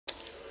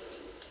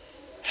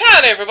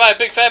Howdy everybody,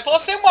 Big Fat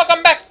Plus, and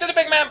welcome back to the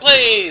BygMan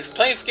Plays!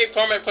 Planescape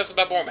Torment requested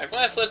by Bormac. When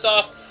last left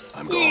off,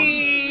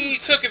 we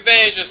took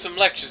advantage of some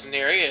lectures in the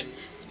area, and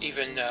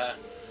even,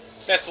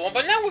 that's the one,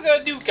 but now we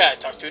got a new guy to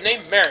talk to,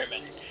 named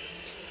Merriman.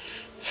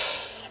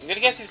 I'm gonna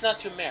guess he's not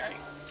too merry.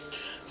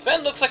 This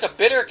man looks like a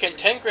bitter,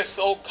 cantankerous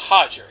old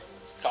codger,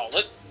 call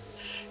it.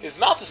 His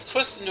mouth is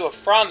twisted into a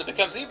frown that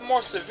becomes even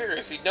more severe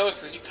as he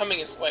notices you coming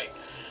his way.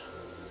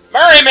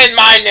 Merriman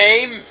my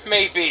name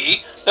may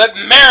be, but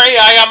merry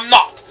I am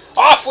not.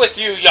 Off with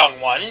you,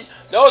 young one.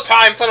 No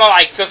time for the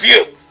likes of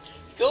you.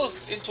 He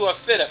goes into a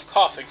fit of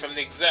coughing from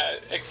the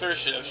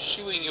exertion of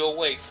shooing you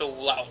away so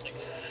loudly.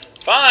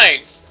 Fine,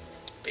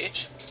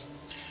 bitch.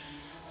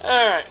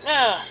 Alright,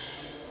 now.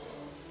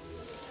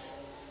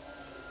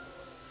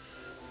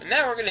 And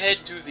now we're going to head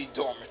to the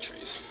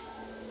dormitories.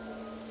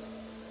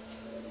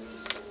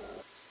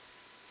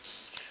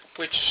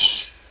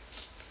 Which...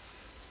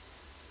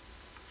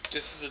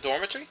 This is a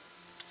dormitory?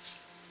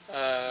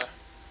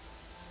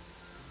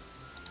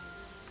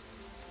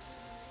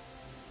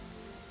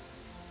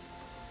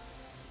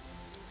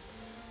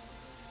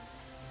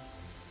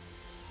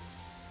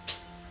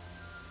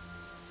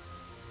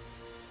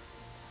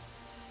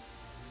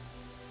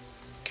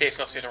 Okay, this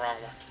must be the wrong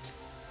one.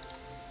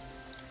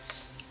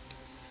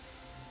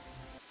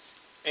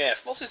 Yeah,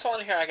 it's mostly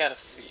someone here I gotta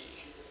see.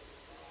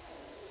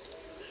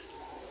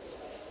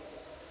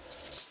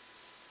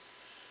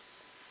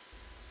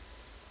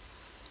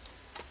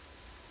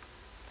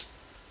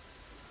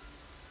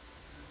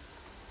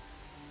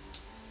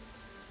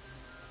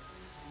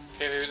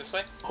 Okay, maybe this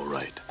way?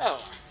 Alright.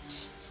 Oh.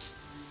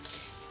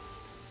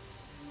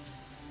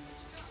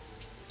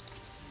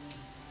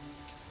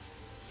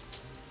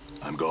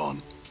 I'm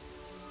gone.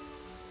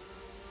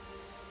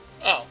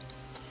 Oh.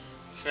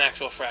 It's an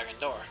actual fragging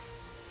door.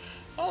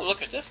 Oh,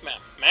 look at this,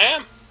 ma'am.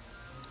 Ma'am?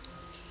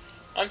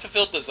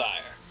 Unfulfilled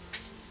desire.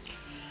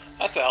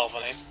 That's a hell of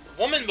a name.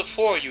 The woman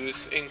before you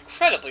is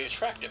incredibly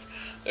attractive.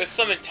 There's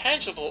some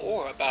intangible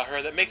aura about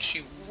her that makes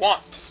you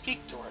want to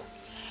speak to her.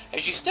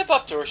 As you step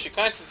up to her, she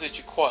glances at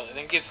you quietly,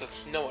 then gives a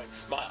knowing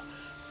smile.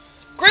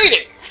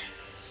 Greetings!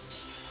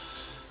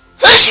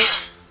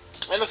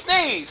 And a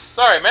sneeze!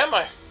 Sorry, ma'am,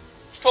 I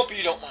hope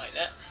you don't mind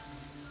that.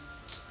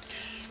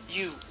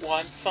 You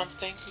want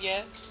something,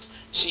 yes?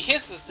 She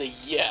hisses the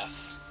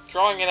yes,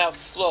 drawing it out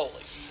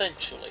slowly,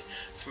 sensually,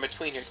 from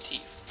between her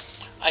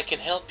teeth. I can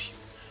help you.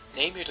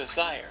 Name your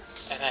desire,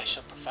 and I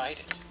shall provide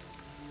it.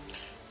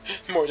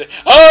 More than...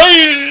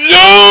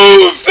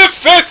 I love the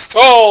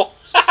festival!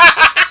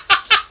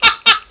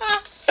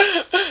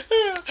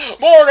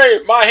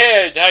 Morty, my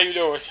head, how you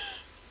doing?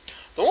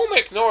 The woman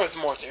ignores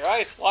Morty, her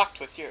eyes locked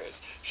with yours.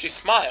 She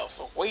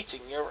smiles,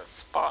 awaiting your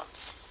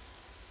response.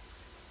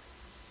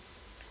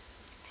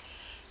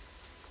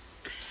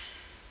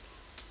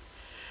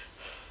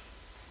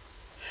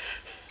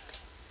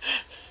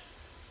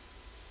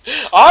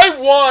 I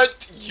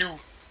want you!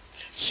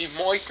 She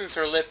moistens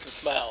her lips and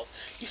smiles.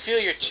 You feel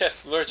your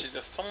chest lurch as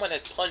if someone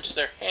had plunged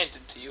their hand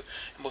into you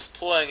and was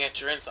pulling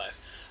at your insides.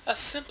 A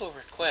simple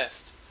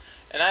request.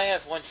 And I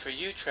have one for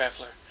you,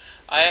 traveler.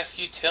 I ask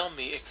you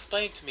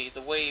explain to me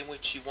the way in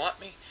which you want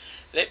me.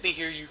 Let me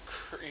hear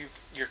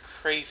your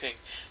craving.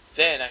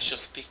 Then I shall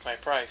speak my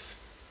price.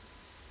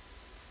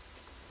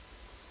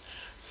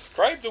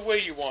 Describe the way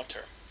you want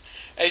her.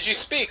 As you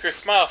speak, her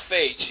smile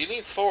fades. She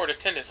leans forward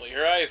attentively,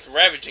 her eyes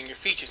ravaging your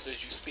features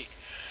as you speak.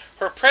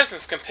 Her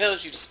presence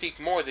compels you to speak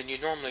more than you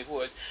normally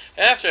would,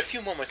 and after a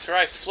few moments her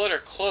eyes flutter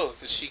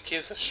closed as she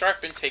gives a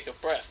sharp intake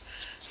of breath.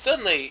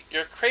 Suddenly,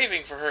 your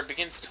craving for her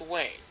begins to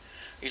wane.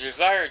 Your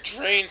desire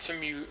drains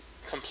from you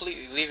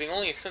completely, leaving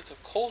only a sense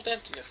of cold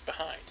emptiness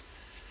behind.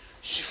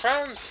 She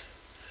frowns.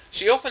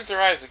 She opens her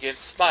eyes again,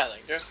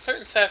 smiling. There's a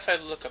certain satisfied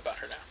look about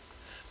her now.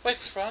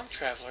 What's wrong,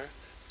 traveler?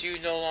 Do you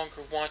no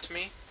longer want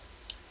me?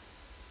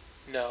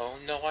 No,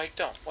 I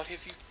don't. What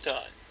have you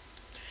done?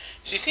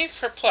 She seems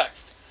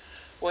perplexed.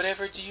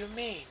 Whatever do you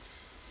mean?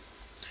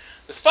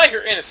 Despite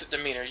her innocent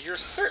demeanor, you're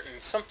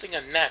certain something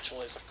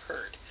unnatural has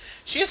occurred.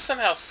 She has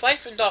somehow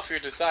siphoned off your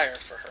desire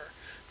for her,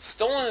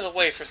 stolen it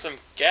away for some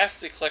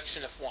ghastly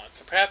collection of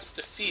wants, or perhaps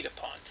to feed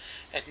upon,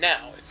 and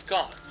now it's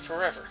gone,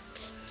 forever.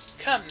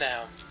 Come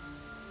now.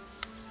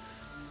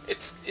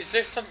 Is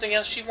there something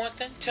else you want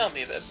then? Tell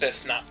me, but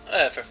best not,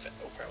 very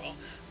well.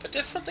 But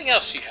there's something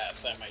else she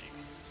has that might...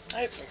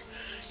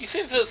 You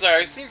seem to feel desire.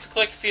 It seems to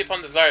collect to feed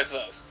upon desires of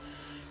us,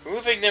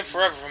 removing them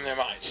forever from their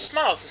mind. She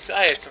smiles and says,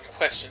 I had some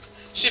questions.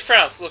 She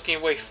frowns, looking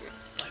away from...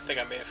 I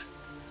think I may have...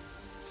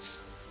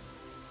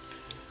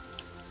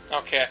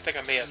 Okay, I think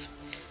I may have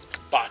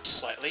botched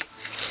slightly.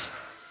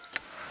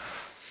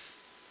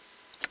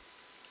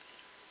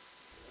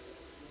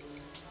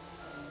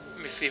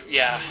 Let me see if...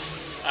 Yeah,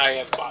 I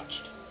have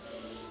botched.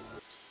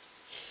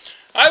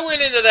 I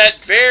went into that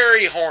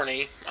very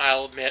horny,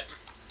 I'll admit.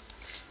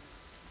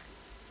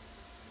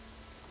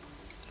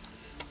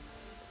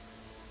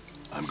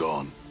 I'm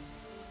gone.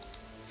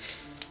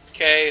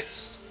 Okay.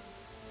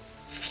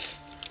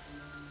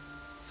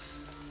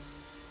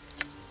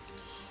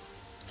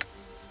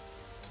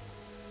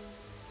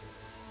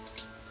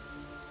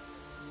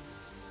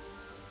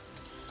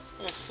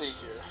 see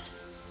here.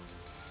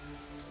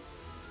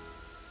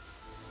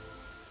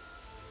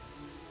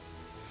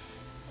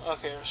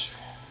 Okay.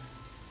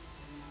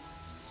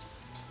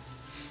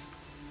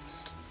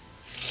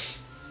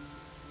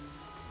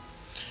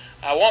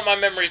 I want my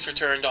memories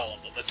returned, all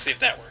of them. Let's see if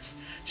that works.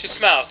 She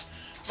smiles.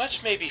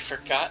 Much may be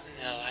forgotten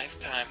in a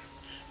lifetime,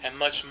 and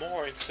much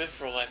more in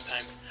several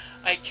lifetimes.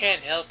 I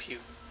can't help you.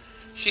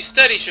 She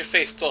studies your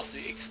face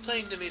closely.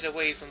 Explain to me the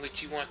ways in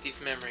which you want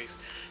these memories.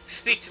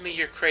 Speak to me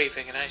your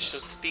craving, and I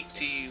shall speak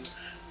to you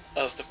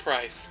of the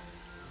price.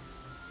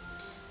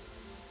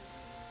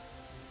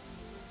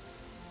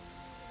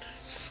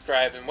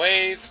 Scribe in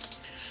ways.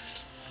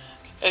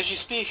 As you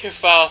speak your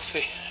file,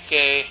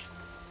 okay.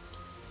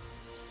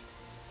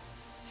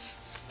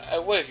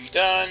 What have you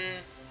done?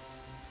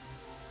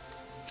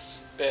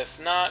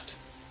 Best not.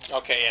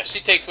 Okay, yeah,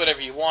 she takes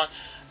whatever you want.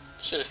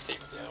 Should have stayed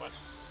with the other one.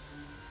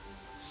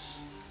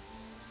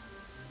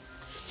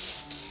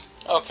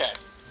 Okay.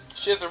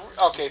 She has a...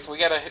 Okay, so we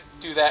gotta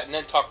do that and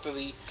then talk to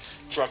the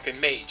drunken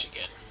mage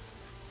again.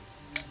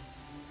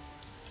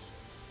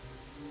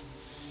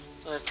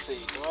 Let's see.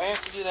 Do I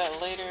have to do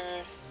that later?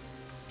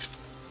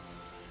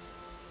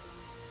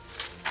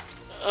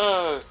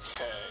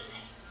 Okay.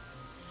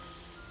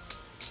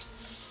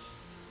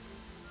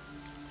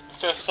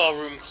 Festival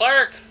room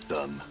clerk.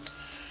 Done.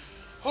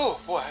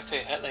 Oh boy, I tell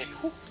you, that lady.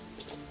 Whew.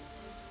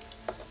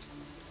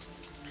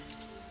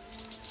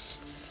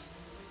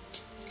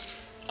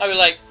 I'd be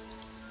like,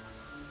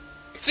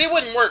 see, it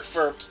wouldn't work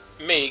for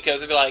me because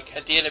it'd be like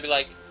at the end, it'd be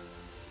like,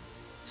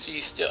 so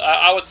you still?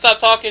 I would stop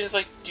talking. It's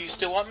like, do you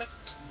still want me?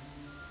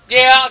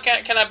 Yeah,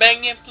 can I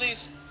bang you,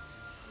 please?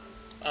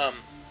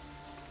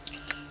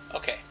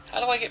 Okay. How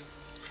do I get?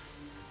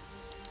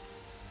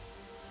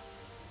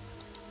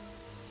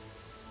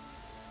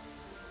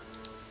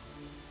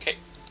 Okay.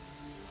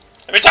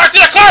 Let me talk to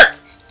the clerk!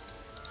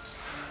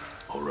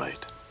 All right.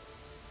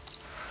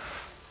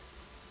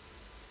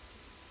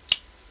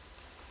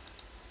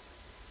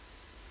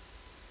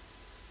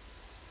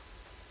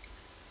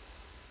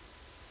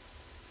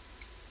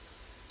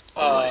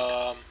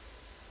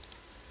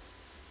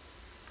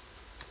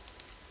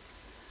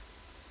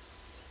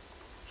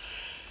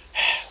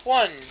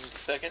 One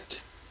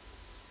second.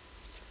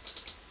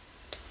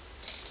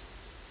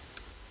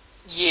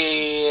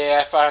 Yeah,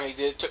 I finally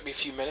did. It took me a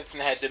few minutes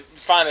and I had to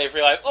finally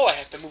realize, oh, I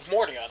have to move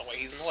Morty out of the way.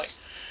 He's in the way.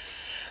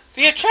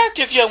 The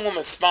attractive young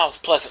woman smiles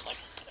pleasantly.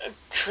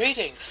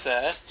 Greetings,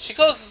 sir. She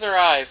closes her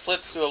eye,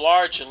 flips through a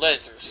large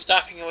ledger,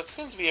 stopping at what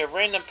seems to be a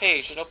random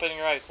page and opening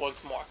her eyes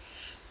once more.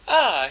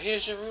 Ah,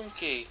 here's your room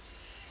key.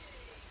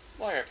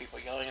 Why are people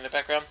yelling in the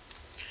background?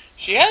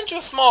 She hands you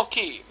a small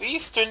key. The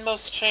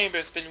easternmost chamber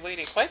has been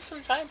waiting quite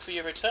some time for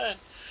your return.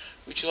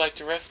 Would you like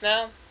to rest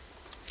now?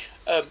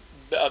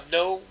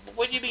 No.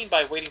 What do you mean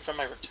by waiting for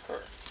my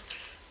return?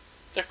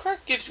 The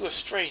clerk gives you a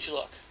strange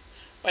look.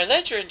 My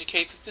ledger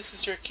indicates that this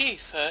is your key,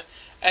 sir,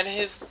 and it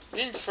has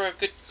been for a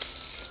good...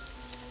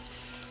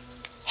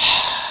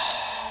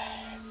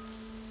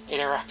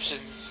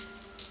 Interruptions.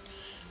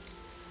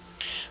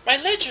 My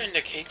ledger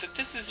indicates that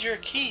this is your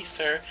key,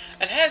 sir,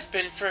 and has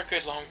been for a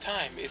good long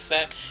time. If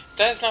that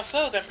is not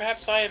so, then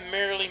perhaps I am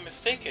merely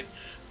mistaken.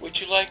 Would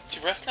you like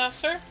to rest now,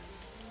 sir?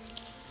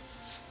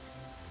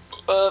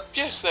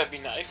 Yes, that'd be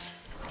nice.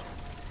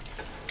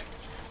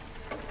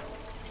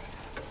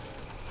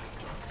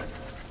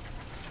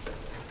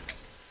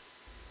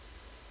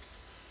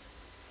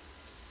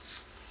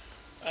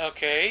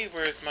 Okay,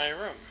 where's my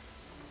room?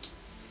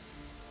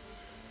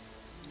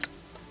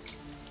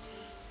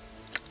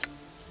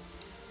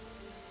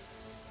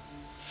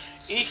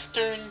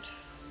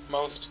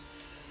 Easternmost...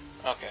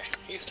 Okay,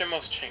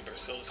 easternmost chamber,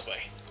 so this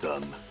way.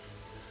 Done.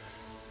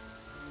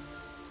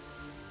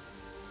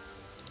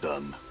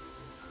 Done.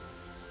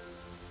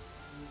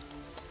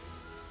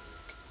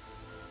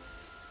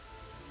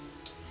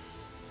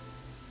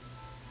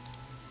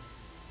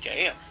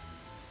 Damn.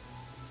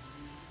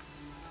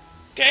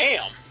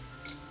 Damn!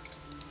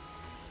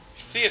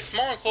 You see a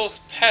small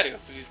enclosed patio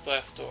through these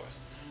glass doors.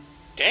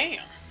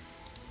 Damn!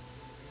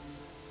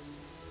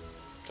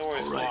 The door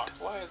is locked.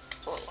 Why is this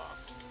door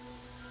locked?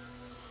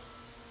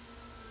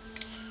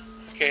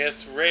 Okay,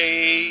 let's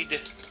raid.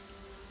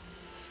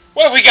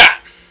 What have we got?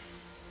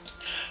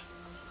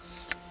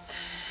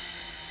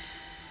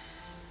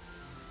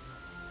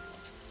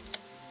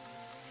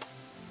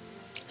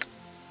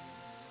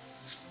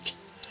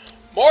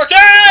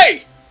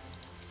 Morty!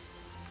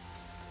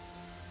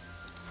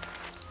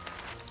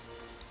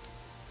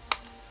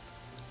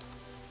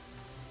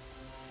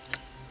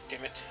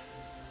 Damn it.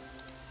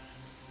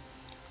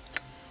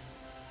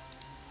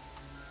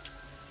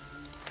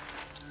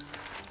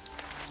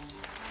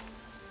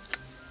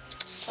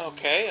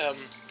 Okay,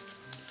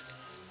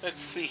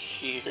 let's see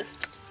here.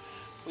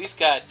 We've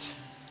got...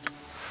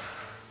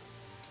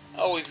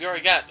 Oh, we've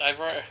already got... I've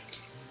already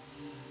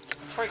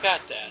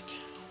got that.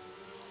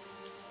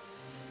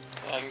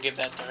 I can give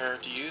that to her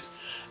to use.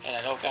 And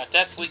I don't got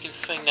that, so we can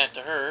fling that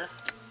to her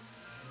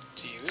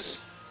to use.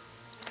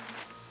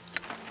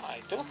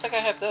 I don't think I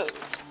have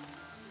those.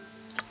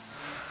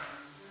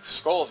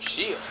 Scroll of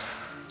Shield.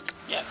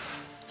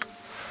 Yes.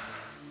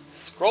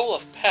 Scroll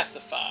of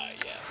Pacify.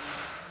 Yes.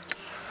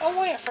 Oh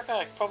wait, I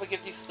forgot. I could probably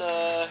give these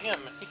to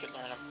him. He could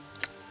learn them.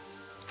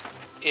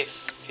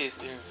 If his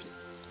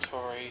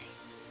inventory...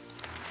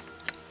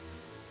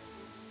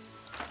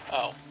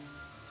 Oh.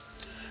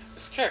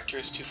 This character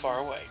is too far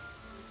away.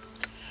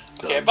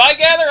 Okay, bye,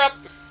 gather up!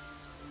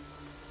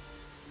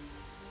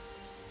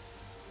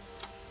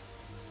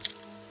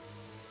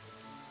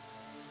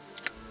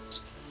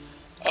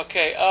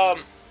 Okay,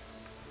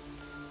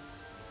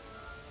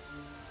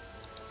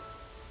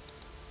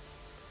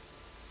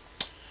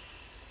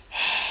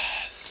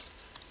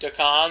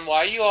 Dakan, why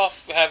are you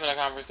off having a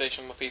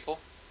conversation with people?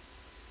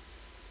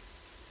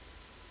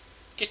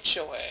 Get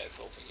your ass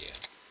over here.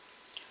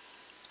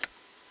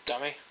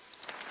 Dummy.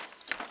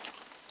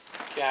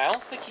 Okay, I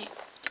don't think he...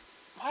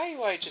 Why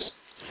do I just...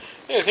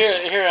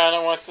 Here,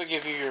 Anna wants to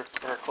give you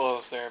her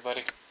clothes there,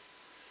 buddy.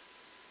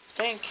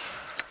 Think...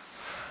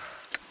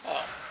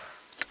 Oh.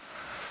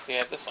 See, I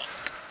have this one.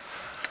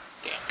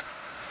 Damn.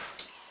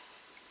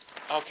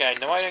 Okay,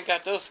 no, I didn't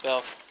got those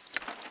spells.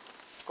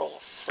 Scroll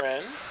of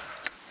Friends.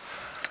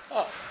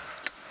 Oh.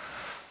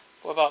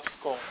 What about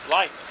Scroll of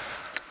Blindness?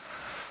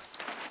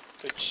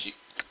 Could you...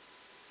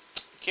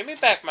 Give me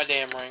back my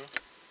damn ring.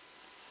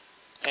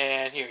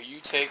 And here, you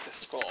take the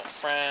Scroll of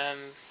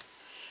Friends.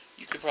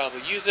 You could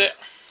probably use it.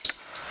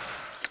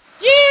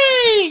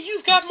 Yay!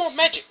 You've got more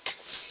magic!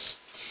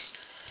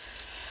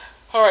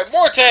 Alright,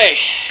 Morte!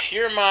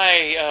 You're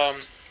my,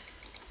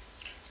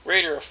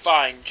 Raider of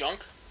Fine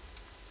Junk.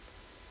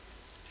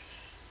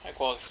 High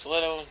quality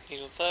stiletto,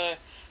 needle thigh,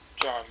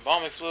 jar of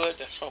embalming fluid,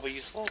 that's probably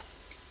useful.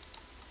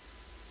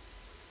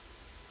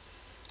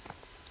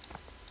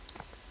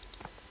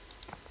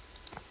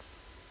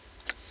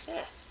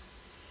 Huh.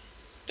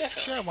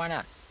 Definitely. Sure, why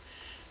not?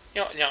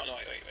 No, wait.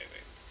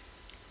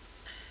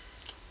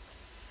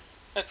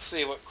 Let's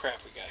see what crap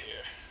we got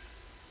here.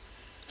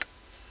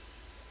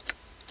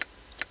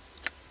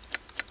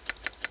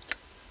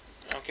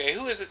 Okay,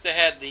 who is it that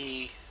had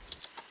the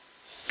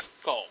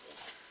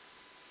skulls?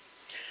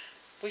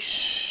 I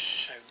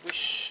wish...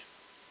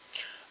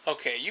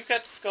 Okay, you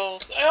got the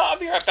skulls. I'll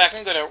be right back.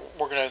 I'm gonna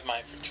organize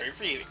my inventory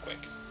really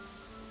quick.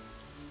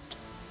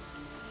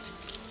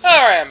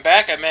 Alright, I'm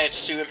back. I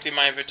managed to empty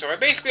my inventory.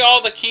 Basically,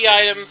 all the key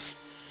items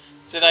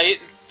that I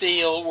didn't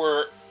feel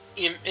were,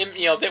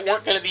 that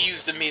weren't going to be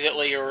used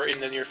immediately or in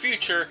the near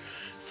future,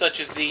 such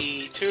as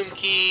the tomb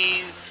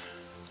keys,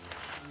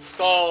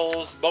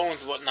 skulls,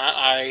 bones, whatnot,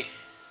 I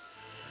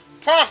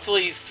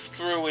promptly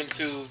threw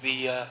into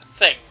the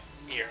thing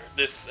here.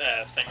 This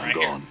thing right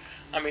here.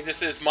 I mean,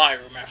 this is my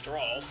room after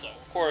all, so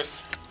of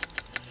course,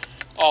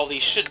 all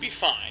these should be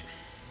fine.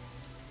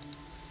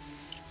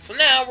 So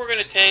now we're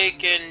going to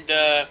take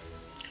and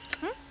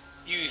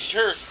use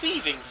her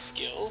thieving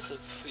skills.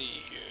 Let's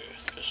see here.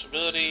 Special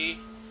ability.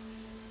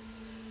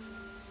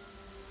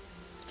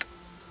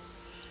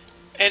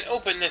 And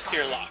open this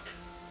here lock.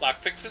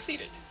 Lockpick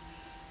succeeded.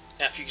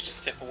 Now if you could just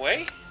step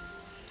away.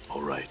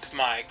 Alright. It's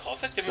my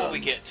closet. Then what we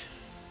get?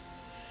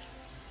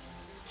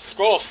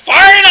 Scroll of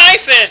Fire and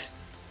Ice and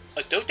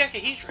a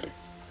dodecahedron.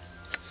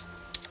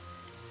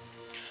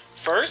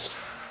 First.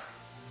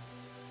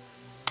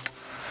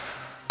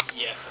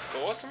 Yes, of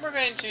course. And we're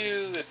going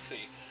to, let's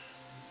see.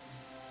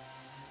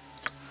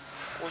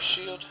 War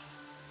shield.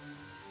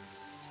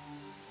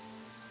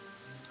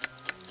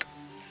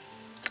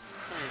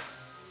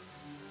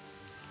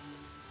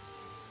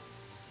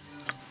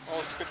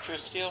 Oh, scripture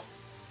steel.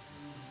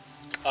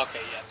 Okay,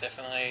 yeah,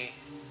 definitely.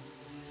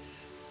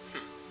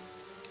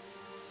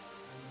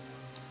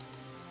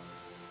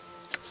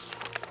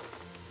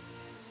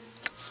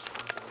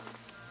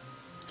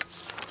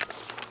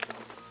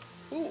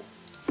 Ooh.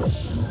 We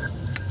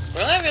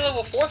don't have any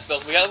level 4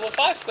 spells, we got level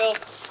 5 spells.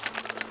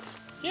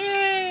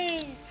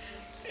 Yay!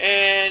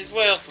 And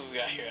what else have we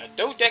got here? A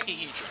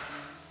dodecahedron.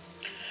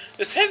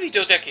 This heavy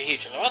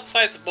dodecahedron, about the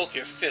size of both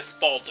your fists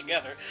balled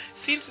together,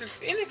 seems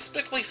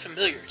inexplicably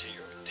familiar to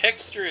you.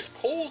 Texture is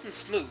cold and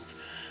smooth,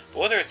 but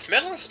whether it's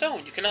metal or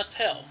stone, you cannot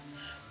tell.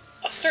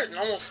 A certain,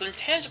 almost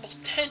intangible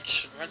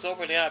tension runs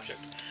over the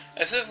object,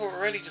 as if it were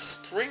ready to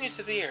spring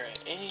into the air at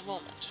any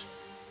moment.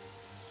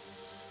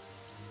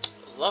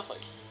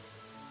 Lovely.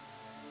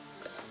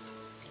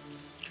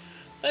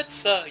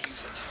 Let's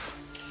use it.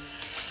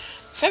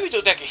 This heavy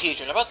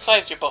dodecahedron, about the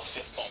size of your both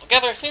fists balled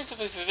together, seems to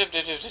be...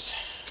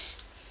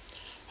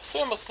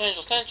 Assume a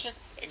tangible tension.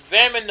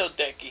 Examine the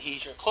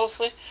dodecahedron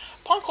closely.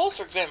 Upon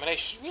closer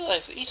examination, you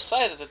realize that each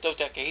side of the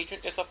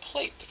dodecahedron is a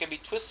plate that can be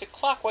twisted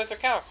clockwise or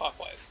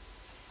counterclockwise.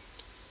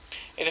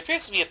 It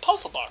appears to be a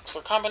puzzle box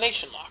or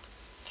combination lock.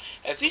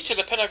 As each of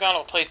the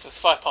pentagonal plates has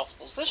 5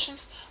 possible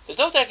positions, the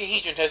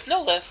dodecahedron has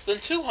no less than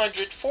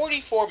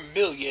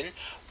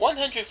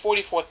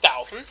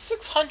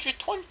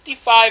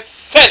 244,144,625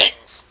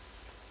 settings!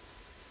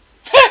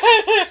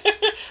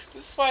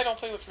 This is why I don't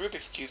play with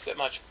Rubik's Cubes that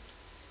much.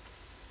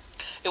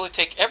 It would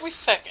take every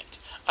second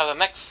of the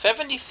next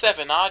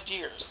 77 odd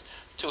years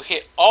to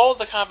hit all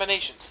the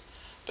combinations,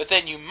 but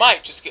then you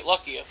might just get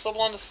lucky and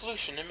stumble on the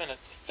solution in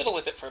minutes. Fiddle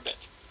with it for a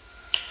bit.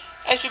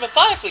 As you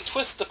methodically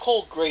twist the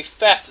cold gray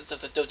facets of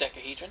the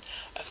dodecahedron,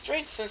 a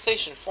strange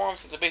sensation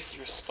forms at the base of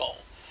your skull.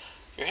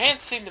 Your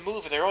hands seem to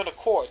move of their own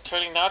accord,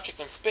 turning the object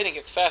and spinning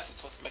its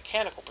facets with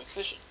mechanical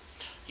precision.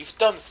 You've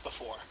done this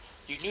before.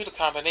 You knew the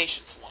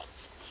combinations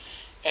once.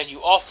 And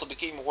you also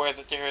became aware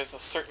that there is a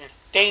certain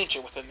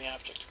danger within the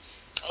object.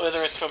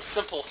 Whether it's from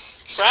simple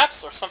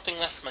traps or something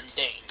less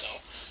mundane,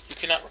 though. You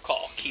cannot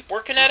recall. Keep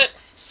working at it.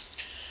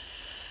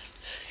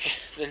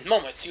 In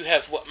moments, you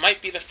have what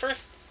might be the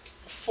first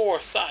 4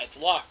 sides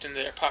locked into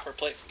their proper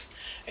places.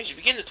 As you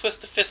begin to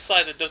twist the 5th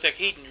side of the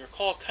dodecahedron, you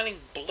recall a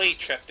cunning blade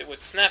trap that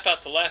would snap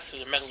out the last of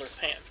the meddler's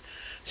hands,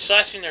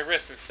 slashing their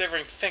wrists and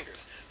severing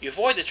fingers. You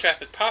avoid the trap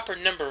with the proper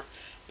number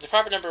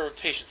of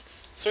rotations,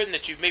 certain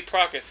that you've made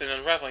progress in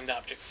unraveling the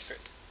object's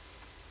secret.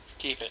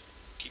 Keep it.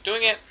 Keep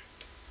doing it.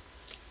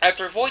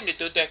 After avoiding the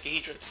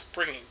dodecahedron's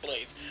springing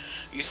blades,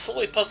 you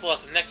slowly puzzle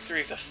out the next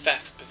series of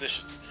facet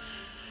positions.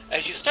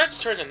 As you start to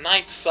turn the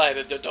 9th side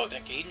of the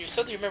dodecahedron, you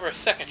suddenly remember a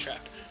second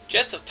trap.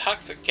 Jets of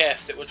toxic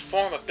gas that would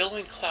form a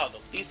billowing cloud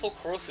of lethal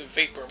corrosive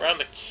vapor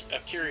around a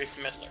curious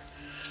meddler.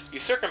 You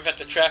circumvent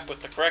the trap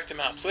with the correct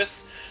amount of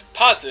twists,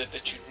 positive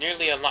that you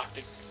nearly unlocked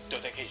the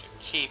dodecahedron.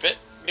 Keep it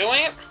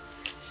doing it.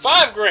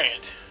 5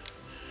 grand!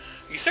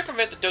 You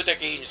circumvent the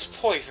dodecahedron's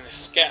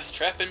poisonous gas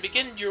trap and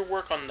begin your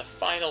work on the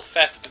final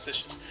facet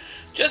positions.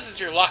 Just as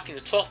you're locking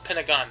the 12th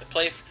pentagon into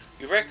place,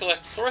 you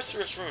recollect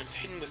sorcerous runes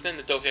hidden within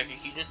the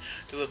dodecahedron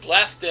that would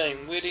blast the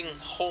unwitting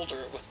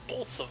holder with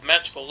bolts of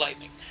magical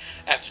lightning.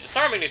 After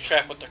disarming the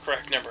trap with the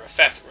correct number of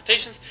facet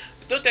rotations,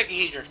 the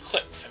dodecahedron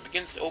clicks and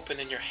begins to open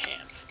in your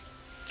hands.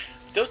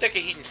 The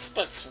dodecahedron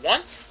splits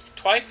once,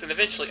 twice, and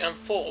eventually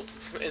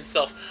unfolds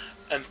itself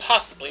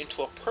impossibly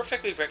into a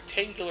perfectly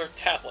rectangular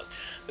tablet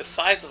the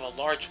size of a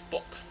large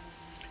book.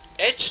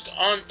 Etched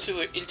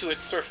into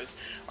its surface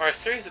are a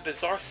series of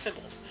bizarre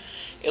symbols.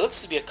 It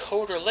looks to be a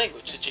code or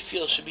language that you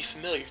feel should be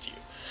familiar to you,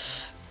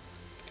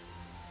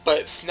 but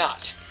it's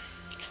not.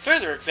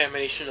 Further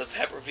examination of the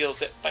tablet reveals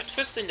that by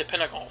twisting the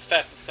pentagon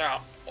facets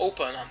out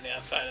open on the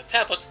outside of the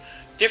tablet,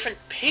 different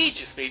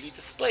pages may be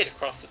displayed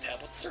across the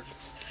tablet's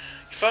surface.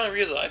 You finally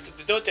realize that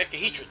the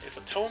dodecahedron is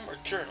a tome or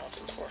journal of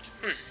some sort.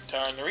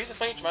 Time to read this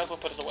thing, you might as well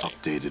put it away.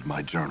 Updated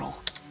my journal.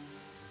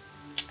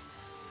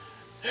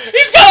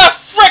 He's got a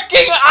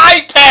freaking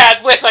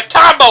iPad with a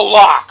combo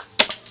lock!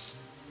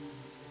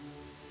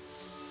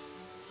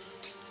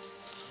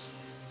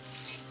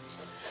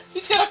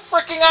 He's got a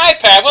freaking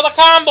iPad with a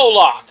combo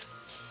lock!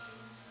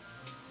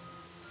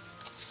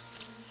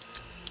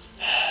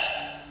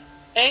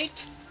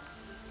 Ain't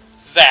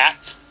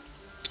that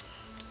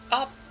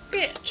a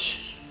bitch?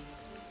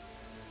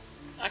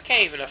 I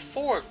can't even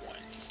afford one.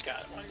 He's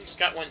got one. He's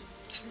got one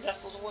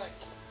nestled away.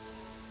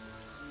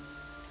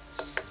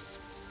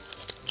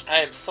 I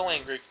am so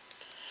angry.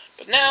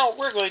 But now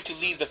we're going to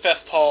leave the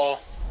fest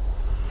hall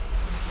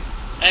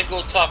and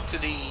go talk to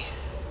the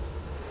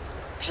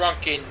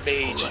drunken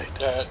mage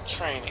the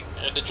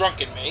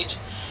drunken mage,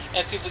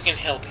 and see if we can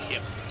help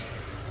him.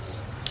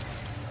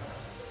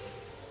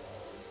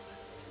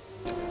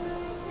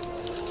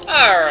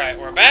 Alright,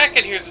 we're back,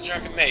 and here's the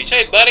drunken mage.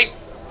 Hey, buddy!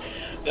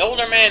 The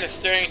older man is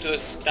staring into a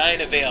stein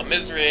of ale,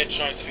 misery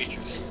etched on his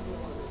features.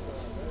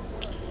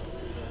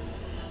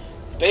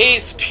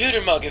 Bathed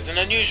pewter mug is an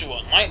unusual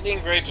one, lightly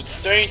engraved with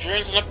strange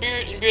runes and a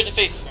beard and bearded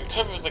faces, and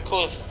covered with a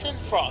coat of thin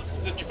frost.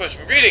 Is it your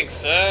question? Greetings,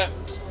 sir!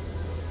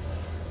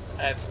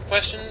 I had some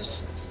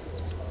questions.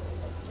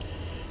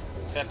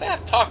 See, I think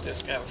I've talked to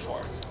this guy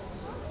before.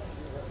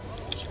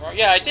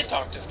 Yeah, I did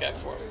talk to this guy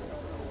before.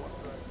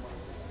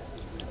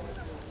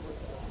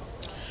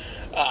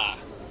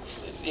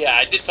 Yeah,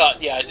 I did talk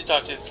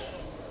to his...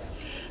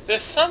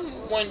 There's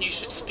someone you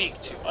should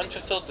speak to,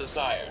 unfulfilled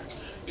desire.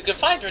 You can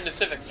find her in the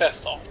Civic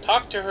Fest Hall.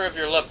 Talk to her of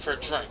your love for a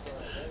drink.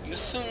 You'll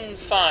soon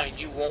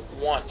find you won't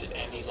want it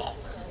any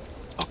longer.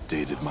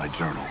 Updated my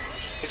journal.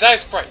 His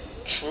eyes bright.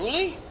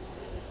 Truly?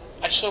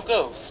 I shall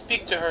go.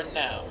 Speak to her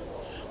now.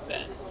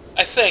 Then.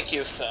 I thank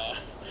you, sir.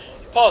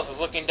 He pauses,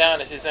 looking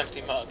down at his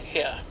empty mug.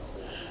 Here.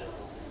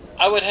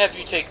 I would have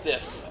you take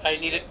this. I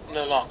need it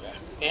no longer.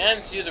 He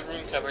hands you the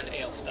rune-covered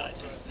ale stein.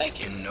 Thank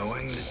you. In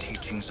knowing the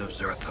teachings of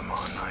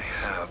Zerthamon, I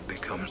have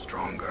become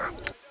stronger.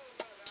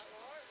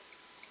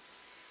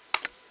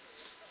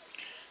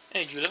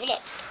 And you level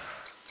up.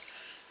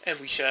 And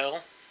we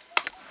shall.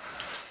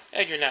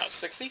 And you're now at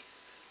 60.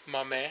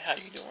 My man, how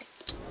you doing?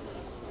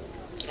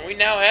 And we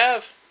now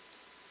have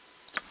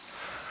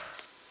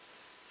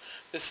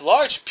this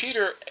large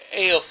pewter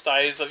ale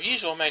stein is of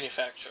usual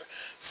manufacture,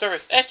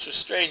 service etched with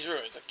strange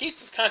runes. It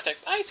keeps its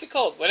contents icy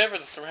cold, whatever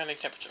the surrounding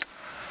temperature.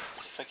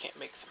 Let's see if I can't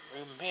make some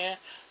room here.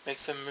 Make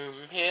some room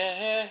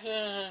here.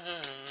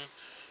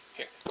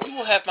 Here, you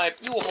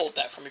will hold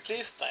that for me,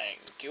 please. Thank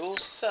you,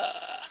 sir.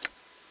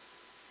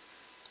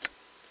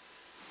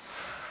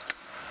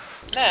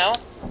 Now,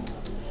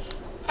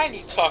 I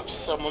need to talk to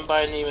someone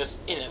by the name of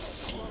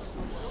Innes.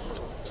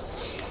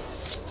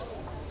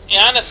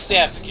 Innes the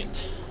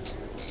Advocate.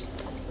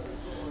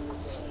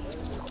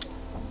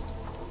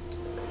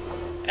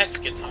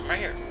 Advocate's on right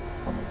here.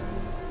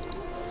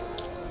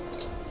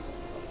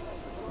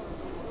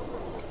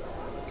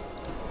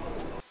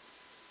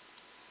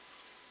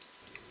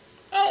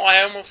 why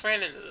I almost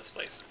ran into this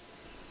place.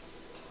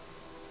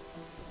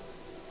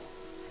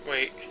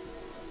 Wait.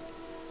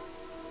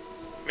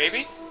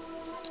 Maybe?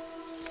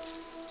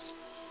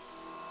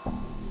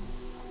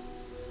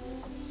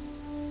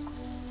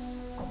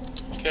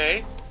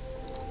 Okay.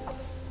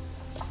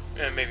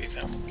 Yeah, maybe it's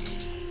him.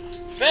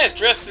 This man is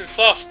dressed in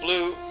soft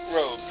blue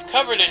robes,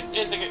 covered in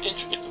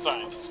intricate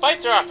designs.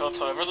 Despite their opulence,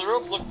 however, the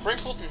robes look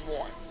wrinkled and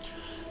worn.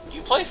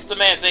 You place the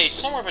man's age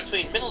somewhere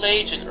between middle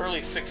age and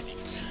early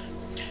 60s.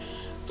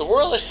 The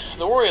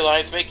worry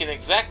lines make an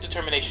exact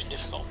determination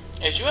difficult.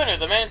 As you enter,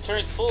 the man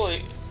turns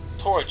slowly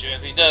towards you.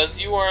 As he does,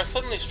 you are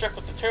suddenly struck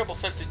with the terrible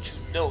sense that you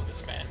know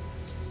this man.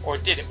 Or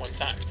did at one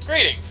time.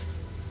 Greetings!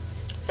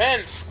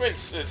 Man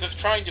squints as if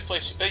trying to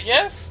place you.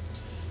 Yes?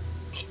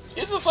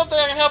 Is there something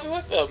I can help you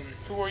with?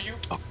 Who are you?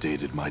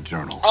 Updated my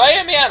journal. I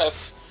am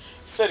Yanis,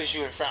 said as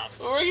you and frowns.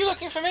 Were you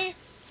looking for me?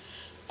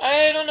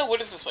 I don't know. What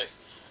is this place?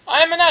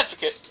 I am an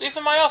advocate. These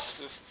are my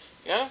offices.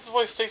 Yanis'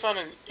 voice takes on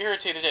an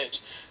irritated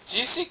edge. Do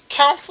you seek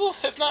counsel?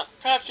 If not,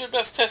 perhaps you'd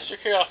best test your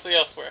curiosity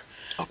elsewhere.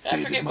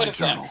 Updated my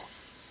journal. That?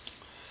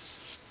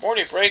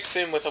 Morty breaks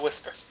in with a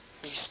whisper.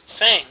 He's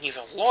saying he's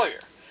a lawyer,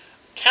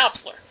 a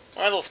counselor,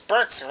 one of those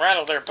Burks who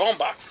rattle their bone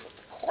boxes at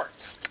the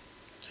courts.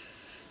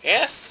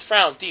 Yanis'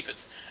 frown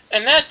deepens.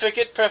 An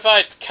advocate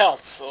provides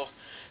counsel,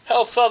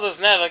 helps others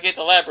navigate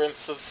the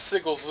labyrinths of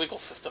Sigel's legal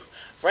system,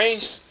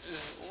 arranges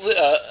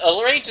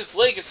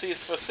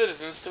legacies for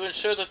citizens to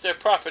ensure that their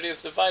property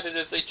is divided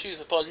as they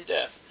choose upon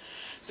death,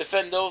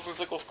 defend those in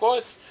Sigel's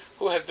courts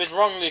who have been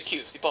wrongly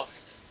accused. He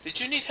pauses. Did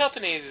you need help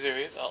in any of these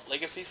areas?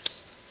 Legacies?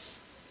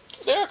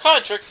 There are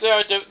contracts that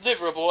are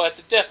deliverable at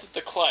the death of the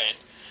client.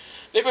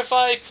 They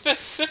provide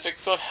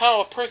specifics on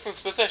how a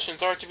person's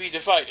possessions are to be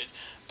divided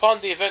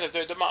upon the event of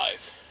their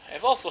demise. I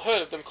have also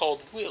heard of them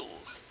called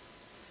wills.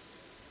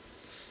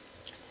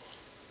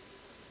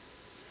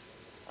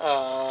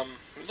 I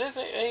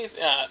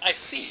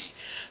see.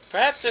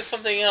 Perhaps there's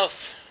something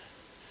else.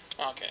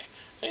 Okay.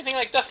 Anything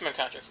like dustman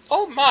contracts?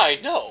 Oh my,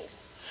 no!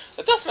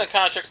 The dustman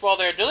contracts, while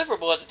they are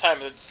deliverable at the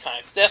time of the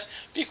client's death,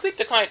 bequeath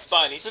the client's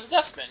body to the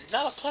dustman.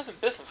 Not a pleasant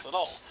business at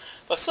all.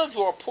 But some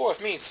who are poor of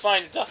means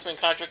find the dustman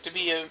contract to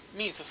be a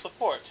means of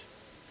support.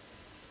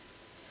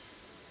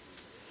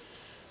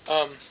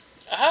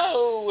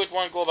 How would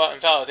one go about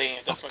invalidating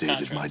a dustman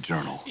contract? Updated my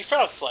journal. He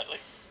frowns slightly.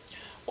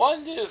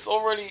 One that is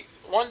already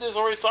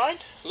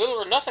signed. Little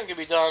or nothing can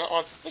be done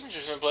on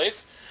signatures in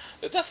place.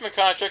 The dustman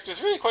contract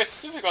is really quite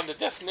specific on the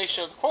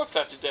destination of the corpse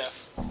after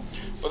death.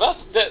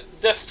 Without the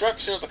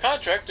destruction of the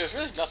contract, there's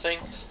really nothing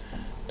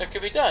that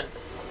can be done.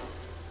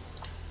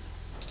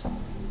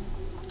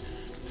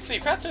 Let's see,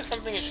 perhaps there's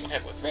something you can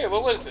help with. Ray,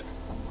 what is it?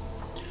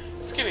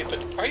 Excuse me,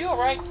 but are you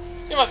alright?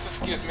 You must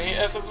excuse me.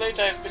 As of late,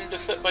 I have been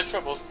beset by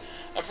troubles.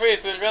 I'm afraid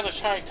it's been a rather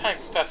trying time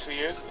these past few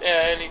years.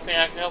 Anything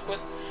I can help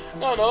with?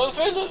 No, there's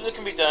very little that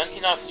can be done. He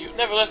nods to you.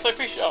 Nevertheless, I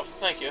appreciate it.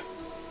 Thank you.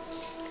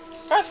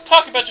 Perhaps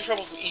talking about your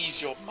troubles will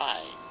ease your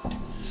mind.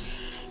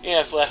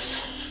 Yes,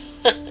 laughs.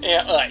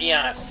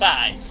 Yeah,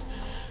 sighs.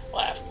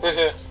 Laughs.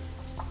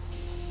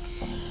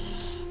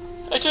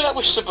 I do not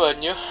wish to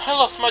burden you. I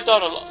lost my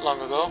daughter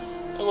long ago.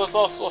 It was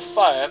also a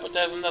fire, but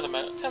there's another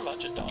matter. Tell me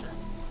about your daughter.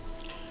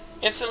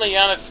 Instantly,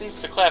 Yanis seems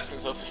to collapse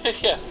himself.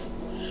 Yes.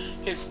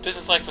 His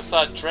businesslike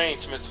facade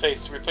drains from his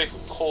face to replace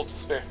with cold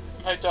despair.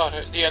 My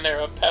daughter,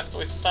 Dianera, passed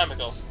away some time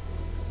ago.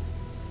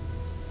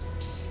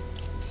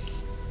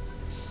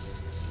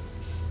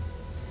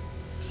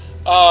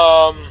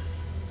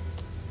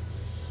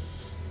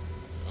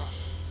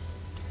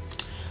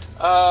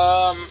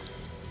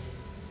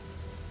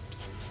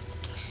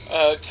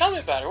 Tell me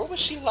about her. What was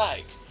she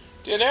like?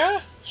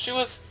 Dianera? She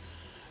was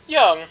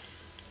young.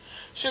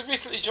 She had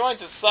recently joined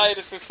the Society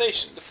of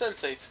Sensation, the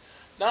Sensates.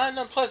 Not an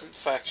unpleasant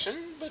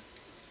faction, but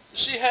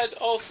she had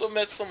also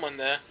met someone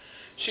there.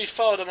 She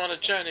followed him on a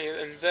journey,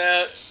 and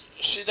there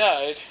she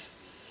died.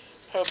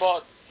 Her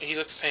body... He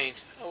looks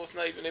pained. I was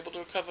not even able to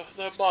recover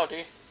her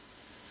body.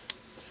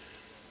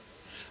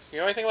 You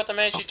know anything about the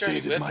man she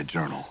journeyed with? My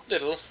journal.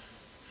 Little.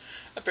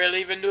 I barely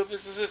even knew of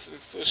his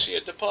existence, so she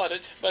had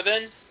departed. By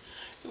then,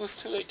 it was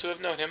too late to have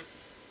known him.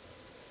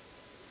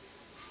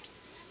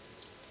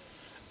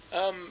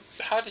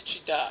 How did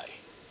she die?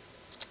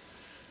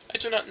 I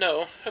do not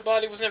know. Her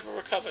body was never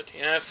recovered.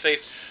 His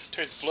face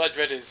turns blood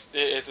red as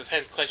his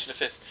hands clench in a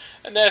fist.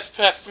 And that is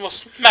perhaps the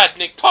most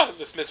maddening part of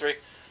this misery.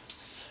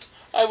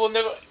 I will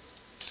never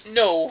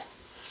know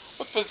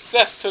what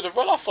possessed her to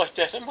run off like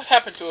that, and what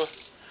happened to her,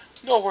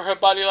 nor where her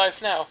body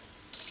lies now.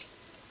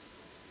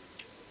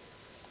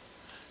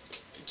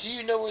 Do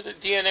you know where the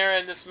Dianera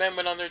and this man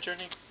went on their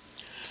journey?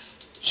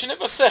 She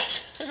never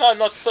said, and I'm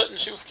not certain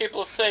she was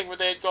capable of saying where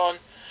they had gone.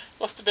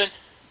 Must have been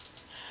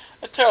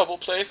a terrible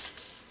place.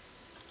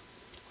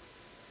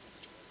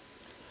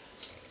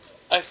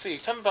 I see.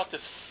 Tell me about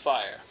this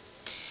fire.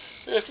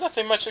 There is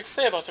nothing much to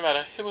say about the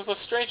matter. It was a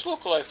strange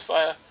localized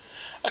fire.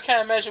 I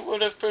can't imagine what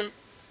would have been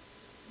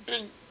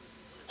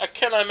I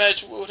cannot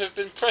imagine what would have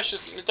been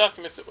precious in the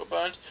documents that were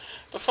burned,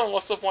 but someone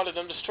must have wanted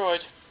them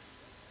destroyed.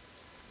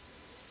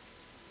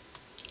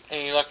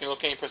 Any luck in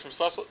locating the person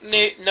responsible?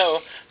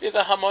 No.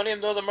 Neither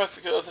Harmonium nor the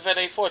Mercy Killers have had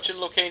any fortune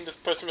locating this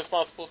person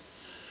responsible.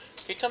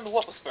 Can you tell me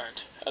what was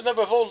burned? A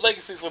number of old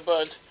legacies were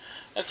burned,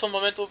 and some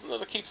mementos and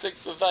other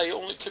keepsakes of value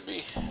only to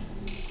me.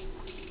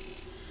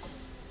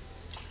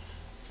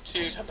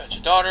 Dude, how about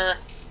your daughter?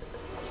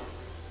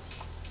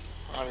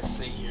 Let me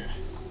see here.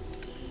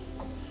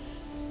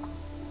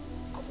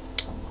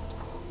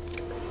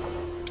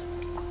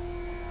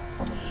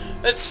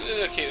 Let's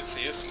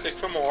see. Let's click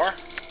for more.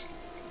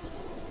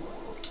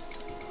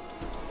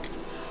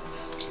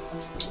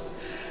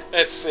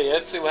 Let's see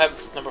what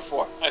happens with number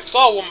 4. I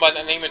saw a woman by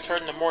that name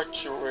return to the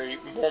mortuary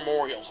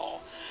memorial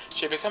hall.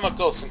 She had become a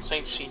ghost and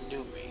claimed she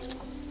knew me.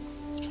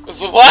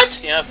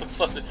 What? Yeah, this looks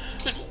flustered.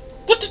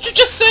 What did you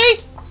just say?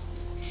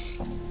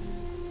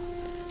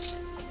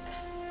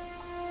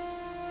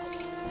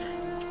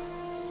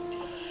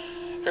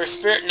 Her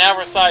spirit now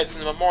resides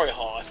in the memorial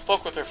hall. I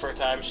spoke with her for a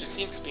time. She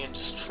seems to be in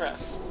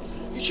distress.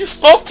 You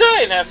spoke to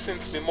her? And that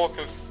seems to be more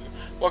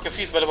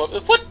confused by the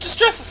moment. What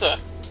distresses her?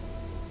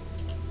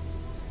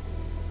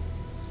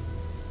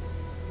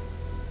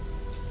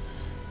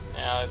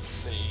 Now let's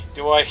see.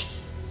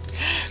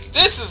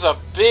 This is a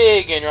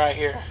big one right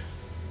here.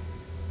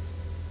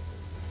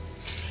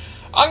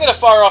 I'm gonna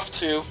fire off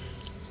to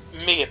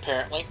me,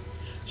 apparently.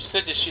 She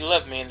said that she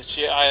loved me and that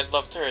I had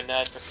loved her and that I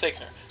had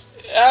forsaken her.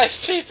 I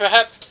see,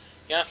 perhaps.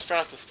 He asks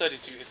Franz to study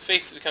you. His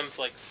face becomes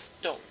like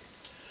stone.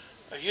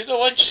 Are you the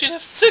one she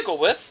left Sigil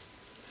with?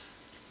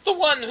 The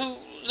one who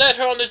led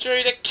her on the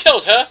journey that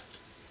killed her?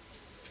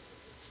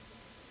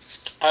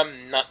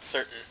 I'm not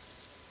certain.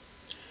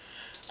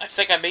 I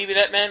think I may be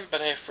that man,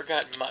 but I have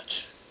forgotten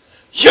much.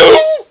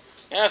 You?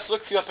 Yanis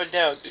looks you up and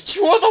down.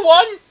 You are the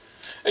one?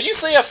 And you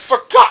say I've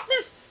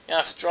forgotten?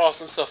 Yanis draws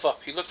himself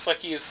up. He looks like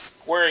he is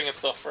squaring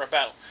himself for a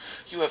battle.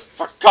 You have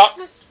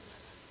forgotten?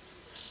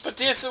 But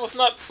the incident was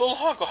not so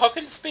long ago. How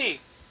can this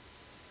be?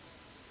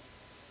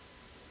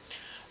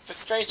 A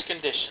strange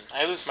condition.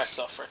 I lose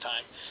myself for a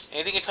time.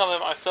 Anything you tell me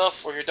about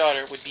myself or your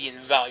daughter would be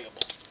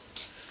invaluable.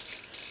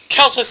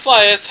 Countless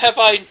liars have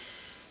I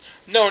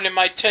known in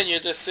my tenure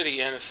in this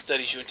city, and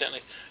studies you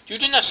intently. You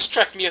do not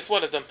strike me as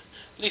one of them,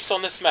 at least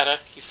on this matter,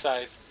 he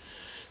sighs.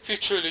 If you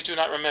truly do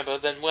not remember,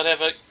 then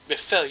whatever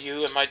befell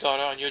you and my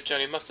daughter on your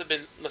journey must have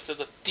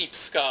left deep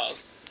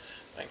scars.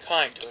 I'm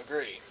inclined to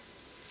agree.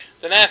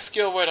 Then ask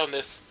your word on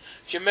this.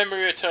 If your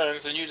memory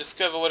returns and you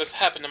discover what has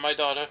happened to my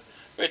daughter,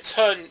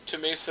 return to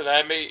me so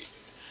that I may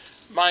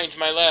my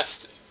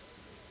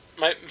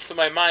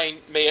mind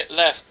may at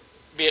last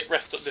be at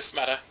rest of this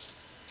matter.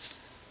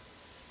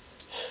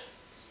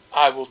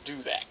 I will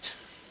do that.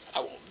 I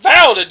will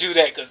vow to do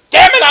that, because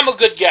damn it, I'm a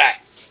good guy.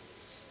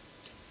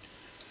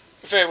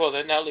 Very well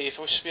then, now leave.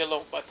 I wish to be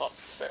alone with my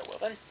thoughts. Very well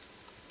then.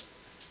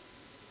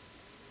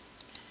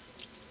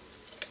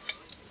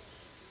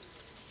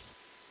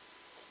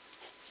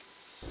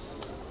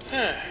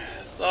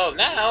 So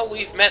now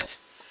we've met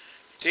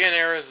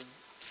Deanira's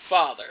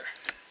father,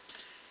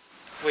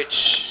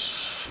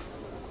 which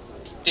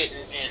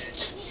didn't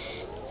end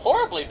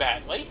horribly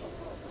badly.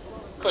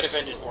 Could have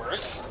ended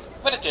worse,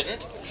 but it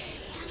didn't.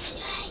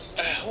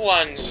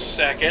 1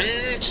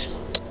 second.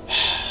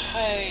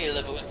 I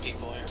love it when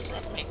people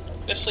interrupt me,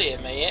 especially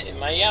in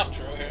my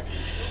outro here.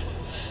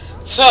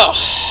 So,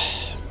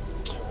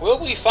 will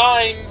we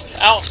find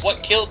out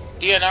what killed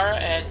Deanira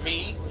and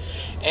me,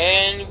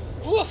 and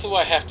who else do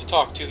I have to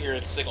talk to here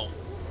in Sigil?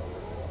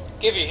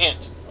 Give you a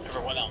hint,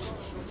 everyone else.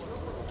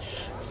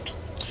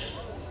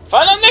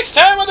 Find out next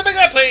time on the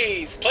BygMan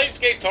Plays!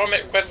 Planescape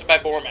Torment requested by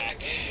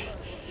Bormac.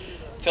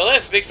 Till then,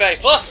 it's Big Fatty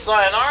Plus,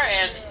 sayonara,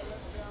 and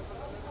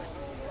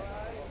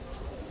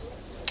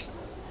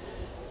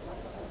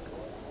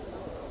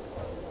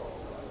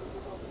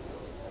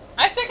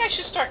I think I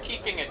should start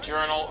keeping a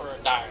journal or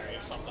a diary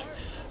or something.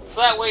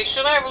 So that way,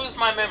 should I ever lose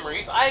my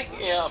memories,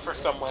 for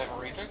some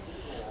whatever reason,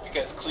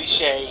 because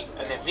cliche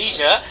and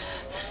amnesia,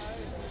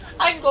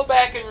 I can go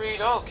back and read,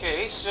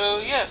 okay, so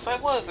yes, I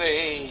was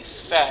a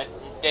fat,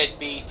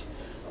 deadbeat,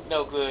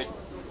 no good,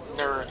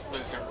 nerd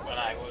loser when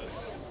I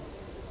was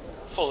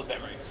full of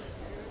memories.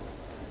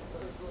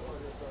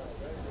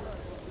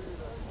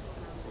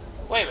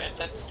 Wait a minute,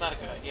 that's not a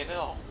good idea at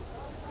all.